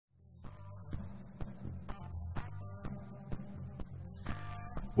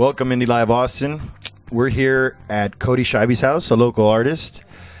Welcome, Indie Live Austin. We're here at Cody Schibi's house, a local artist.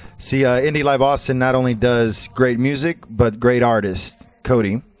 See, Indie Live Austin not only does great music, but great artists.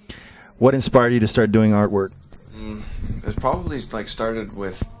 Cody, what inspired you to start doing artwork? It probably started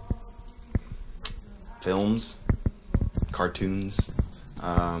with films, cartoons.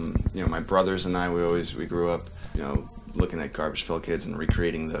 My brothers and I, we grew up, looking at Garbage Pail Kids and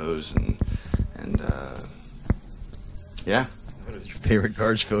recreating those, and yeah. What is your favorite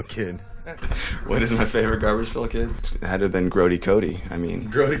Garbage Pail Kid? What is my favorite Garbage Pail Kid? It had to have been Grody Cody.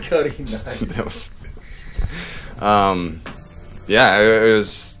 Grody Cody, nice. That was, yeah, it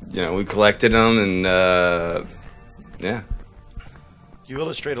was, we collected them, and yeah. You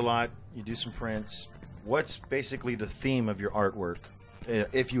illustrate a lot, you do some prints. What's basically the theme of your artwork,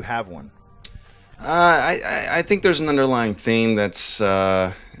 if you have one? I think there's an underlying theme that's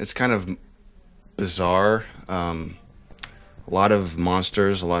it's kind of bizarre. A lot of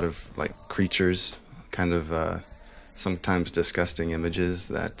monsters, a lot of creatures, kind of sometimes disgusting images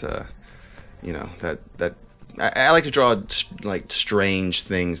that I like to draw strange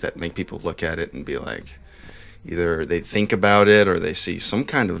things that make people look at it and be like, either they think about it or they see some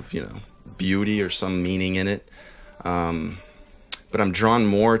kind of beauty or some meaning in it. But I'm drawn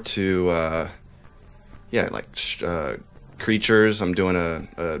more to creatures. I'm doing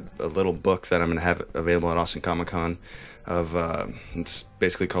a little book that I'm going to have available at Austin Comic-Con of it's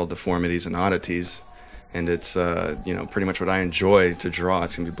basically called Deformities and Oddities, and it's pretty much what I enjoy to draw.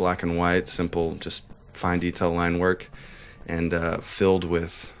 It's going to be black and white, simple, just fine detail line work, and filled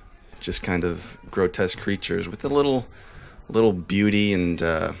with just kind of grotesque creatures with a little beauty and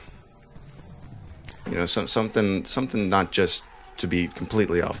something not just to be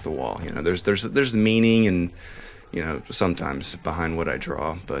completely off the wall. There's meaning and sometimes behind what I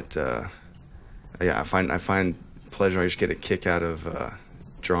draw, but yeah, I find pleasure. I just get a kick out of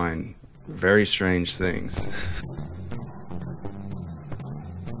drawing very strange things.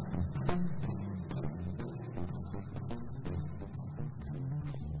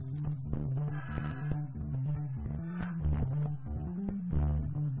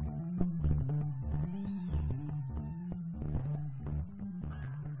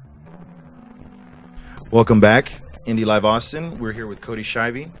 Welcome back, Indie Live Austin. We're here with Cody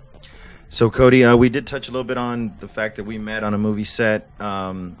Schibi. So, Cody, we did touch a little bit on the fact that we met on a movie set.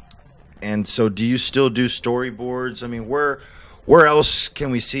 And so, do you still do storyboards? I mean, where else can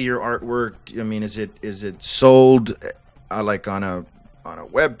we see your artwork? I mean, is it sold on a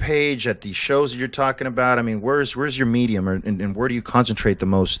web page at these shows that you're talking about? I mean, where's your medium, and where do you concentrate the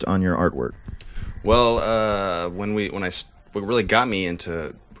most on your artwork? Well, what really got me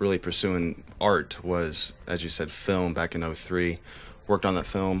into really pursuing art was, as you said, film back in '03. Worked on that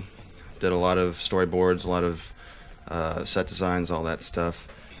film, did a lot of storyboards, a lot of set designs, all that stuff.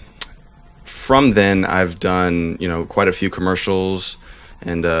 From then, I've done quite a few commercials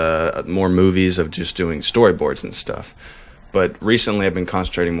and more movies of just doing storyboards and stuff. But recently, I've been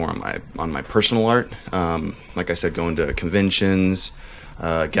concentrating more on my personal art. Like I said, going to conventions,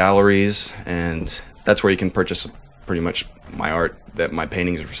 galleries, and that's where you can purchase pretty much my art. That my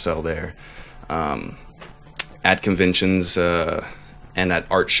paintings are for sale there. At conventions and at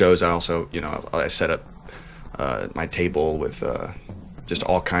art shows, I also, I set up my table with just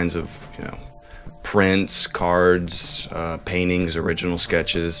all kinds of, prints, cards, paintings, original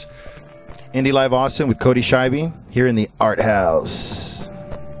sketches. Indie Live Austin with Cody Schibi here in the Art House.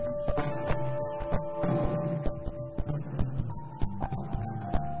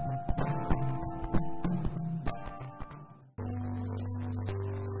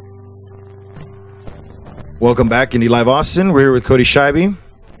 Welcome back, Indie Live Austin. We're here with Cody Schibi.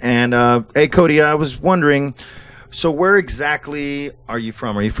 And, hey, Cody, I was wondering, so where exactly are you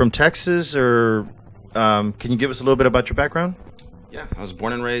from? Are you from Texas, or can you give us a little bit about your background? Yeah, I was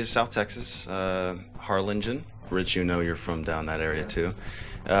born and raised South Texas, Harlingen. Rich, you're from down that area, too.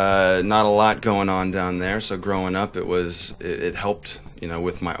 Not a lot going on down there, so growing up, it helped,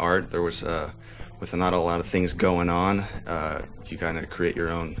 with my art. There was with not a lot of things going on, you kind of create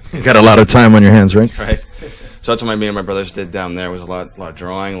your own. You got a lot of time on your hands, right? Right. So that's what me and my brothers did down there. Was a lot of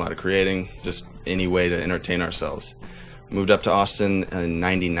drawing, a lot of creating, just any way to entertain ourselves. Moved up to Austin in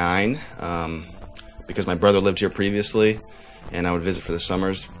 '99 because my brother lived here previously, and I would visit for the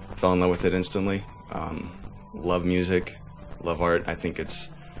summers. Fell in love with it instantly. Love music, love art. I think it's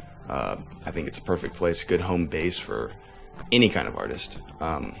a perfect place, good home base for any kind of artist.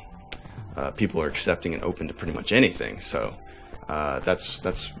 People are accepting and open to pretty much anything. So that's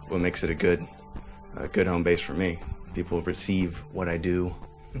what makes it a good home base for me. People receive what I do,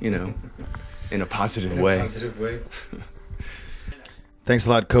 in a positive way. Positive way. Thanks a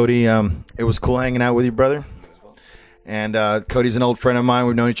lot, Cody. It was cool hanging out with you, brother. And Cody's an old friend of mine.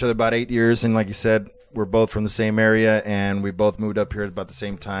 We've known each other about 8 years, and like you said, we're both from the same area, and we both moved up here at about the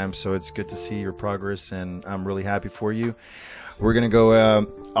same time. So it's good to see your progress, and I'm really happy for you. We're gonna go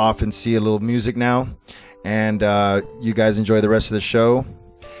off and see a little music now, and you guys enjoy the rest of the show.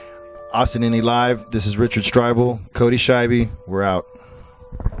 Austin Indie Live. This is Richard Striebel, Cody Schibi. We're out.